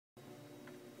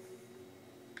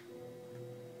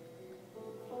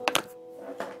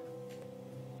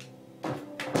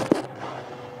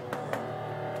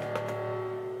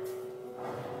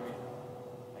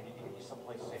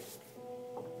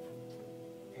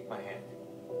my hand.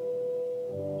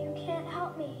 You can't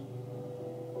help me.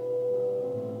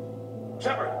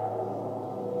 Shepard!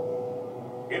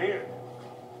 In here.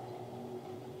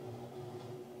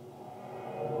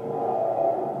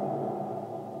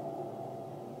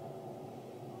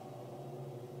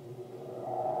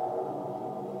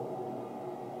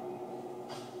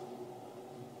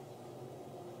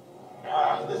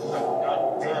 This is a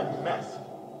goddamn mess.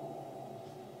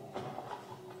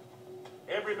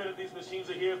 Every minute these machines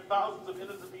are here, thousands of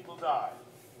innocent people die.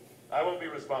 I won't be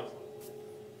responsible.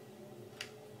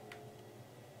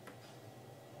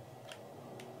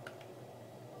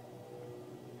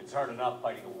 It's hard enough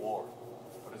fighting a war,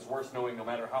 but it's worse knowing no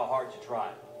matter how hard you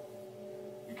try,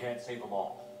 you can't save them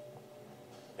all.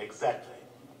 Exactly.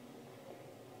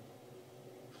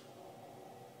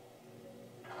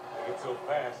 They get so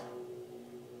fast.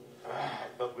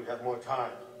 I thought we'd have more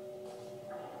time.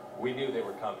 We knew they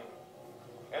were coming.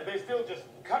 And they still just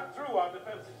cut through our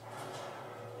defenses.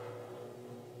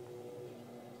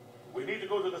 We need to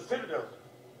go to the Citadel.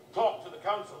 Talk to the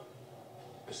Council.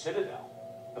 The Citadel?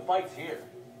 The fight's here.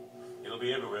 It'll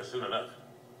be everywhere soon enough.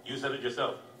 You said it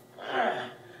yourself.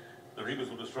 The Reapers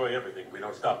will destroy everything if we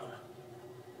don't stop them.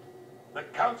 The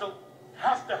Council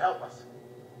has to help us.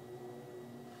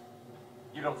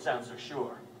 You don't sound so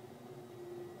sure.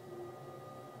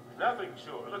 Nothing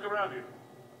sure. Look around you.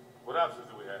 What options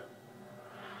do we have?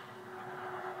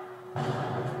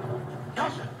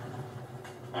 Gotcha!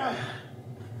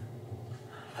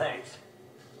 Thanks.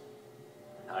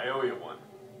 I owe you one.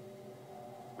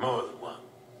 More than one.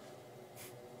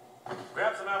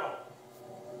 Grab some ammo.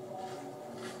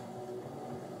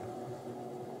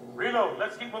 Reload.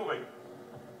 Let's keep moving.